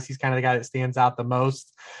guys, he's kind of the guy that stands out the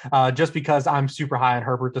most. Just because I'm super high on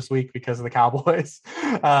Herbert this week because of the Cowboys.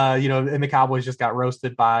 And the Cowboys just got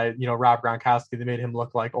roasted by Rob Gronkowski. They made him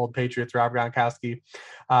look like old Patriots Rob Gronkowski.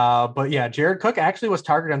 But yeah, Jared Cook actually was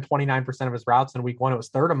targeted on 29% of his routes in week one. It was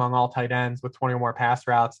 3rd among all tight ends with 20 or more pass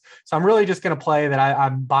routes. So I'm really just going to play that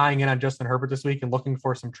I'm buying in on Justin Herbert this week and looking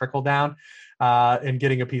for some trickle down and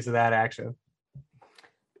getting a piece of that action.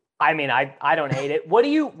 I mean, I don't hate it. What do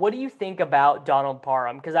you think about Donald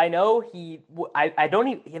Parham? Because I know I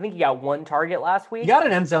think he got 1 target last week. He got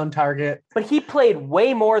an end zone target, but he played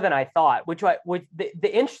way more than I thought. The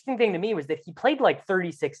interesting thing to me was that he played like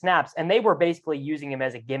 36 snaps, and they were basically using him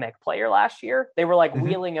as a gimmick player last year. They were like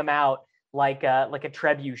wheeling him out like a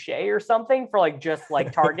trebuchet or something for like just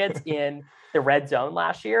like targets in the red zone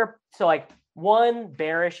last year. So like 1,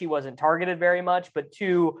 bearish, he wasn't targeted very much, but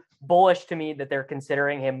 2, bullish to me that they're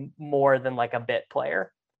considering him more than like a bit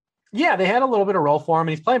player. Yeah, they had a little bit of role for him,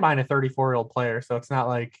 and he's playing behind a 34-year-old player, so it's not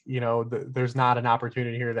like there's not an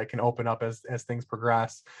opportunity here that can open up as things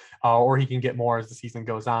progress, or he can get more as the season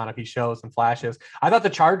goes on if he shows and flashes. I thought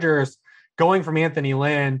the Chargers going from Anthony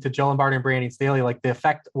Lynn to Joe Lombardi and Brandon Staley, like the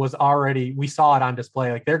effect was already, we saw it on display.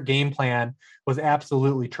 Like their game plan was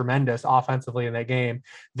absolutely tremendous offensively in that game.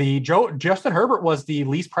 Justin Herbert was the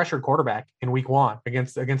least pressured quarterback in week one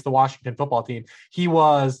against the Washington football team. He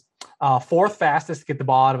was 4th fastest to get the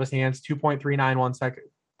ball out of his hands,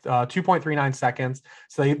 2.39 seconds.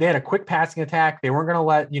 So they had a quick passing attack. They weren't going to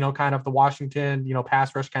let, kind of the Washington,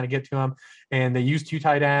 pass rush kind of get to him. And they used 2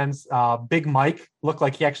 tight ends. Big Mike looked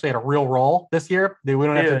like he actually had a real role this year. We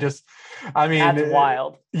don't have to just, that's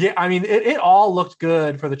wild. Yeah. I mean, it all looked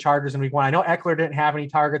good for the Chargers in week one. I know Eckler didn't have any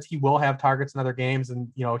targets. He will have targets in other games.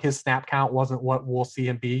 And, his snap count wasn't what we'll see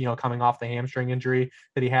him be, coming off the hamstring injury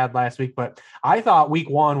that he had last week. But I thought week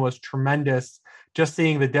one was tremendous. Just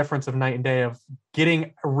seeing the difference of night and day of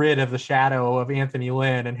getting rid of the shadow of Anthony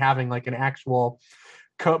Lynn and having like an actual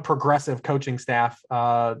progressive coaching staff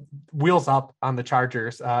wheels up on the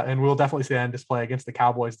Chargers. And we'll definitely see that on display against the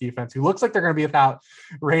Cowboys defense, who looks like they're going to be without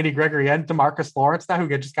Randy Gregory and DeMarcus Lawrence now,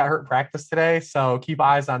 who just got hurt in practice today. So keep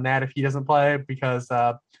eyes on that if he doesn't play, because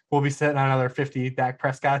we'll be sitting on another 50 Dak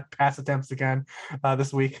Prescott pass attempts again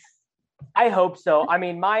this week. I hope so. I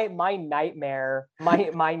mean, my nightmare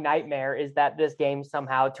is that this game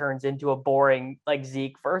somehow turns into a boring like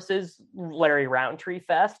Zeke versus Larry Roundtree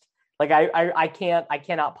fest. Like I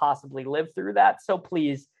cannot possibly live through that. So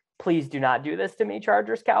please do not do this to me,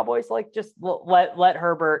 Chargers, Cowboys. Like just let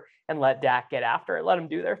Herbert and let Dak get after it. Let them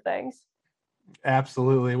do their things.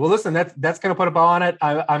 Absolutely. Well, listen, that's going to put a bow on it.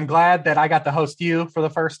 I'm glad that I got to host you for the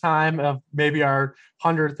first time of maybe our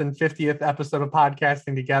 100th and 50th episode of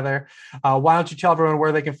podcasting together. Why don't you tell everyone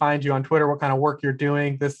where they can find you on Twitter, what kind of work you're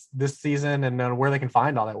doing this season, and where they can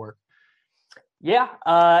find all that work? Yeah,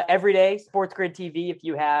 every day, Sports Grid TV. If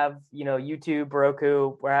you have, YouTube,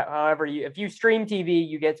 Roku, however if you stream TV,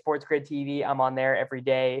 you get Sports Grid TV. I'm on there every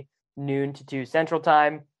day, noon to 2 Central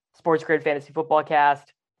Time. Sports Grid Fantasy Football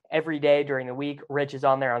Cast every day during the week. Rich is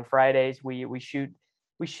on there on Fridays. We shoot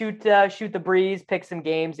the breeze, pick some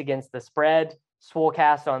games against the spread.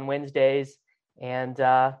 Swolecast on Wednesdays, and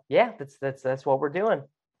that's what we're doing.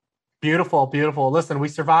 Beautiful, beautiful. Listen, we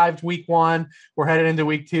survived week 1. We're headed into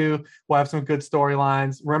week 2. We'll have some good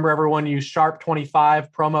storylines. Remember, everyone, use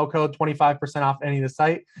Sharp25 promo code 25% off any of the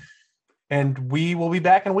site, and we will be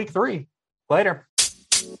back in week 3. Later.